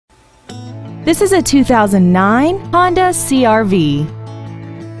This is a 2009 Honda CR-V.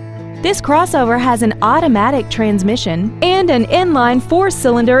 This crossover has an automatic transmission and an inline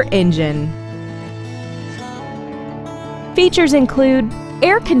 4-cylinder engine. Features include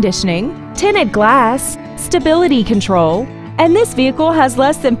air conditioning, tinted glass, stability control, and this vehicle has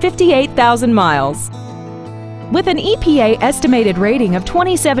less than 58,000 miles. With an EPA estimated rating of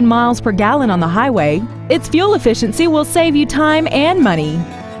 27 miles per gallon on the highway, its fuel efficiency will save you time and money.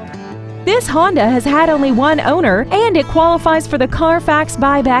 This Honda has had only one owner and it qualifies for the Carfax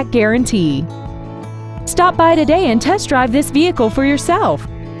buyback guarantee. Stop by today and test drive this vehicle for yourself.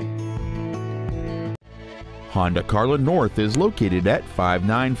 Honda Carland North is located at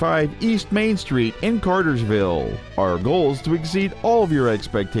 595 East Main Street in Cartersville. Our goal is to exceed all of your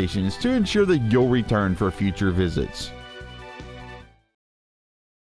expectations to ensure that you'll return for future visits.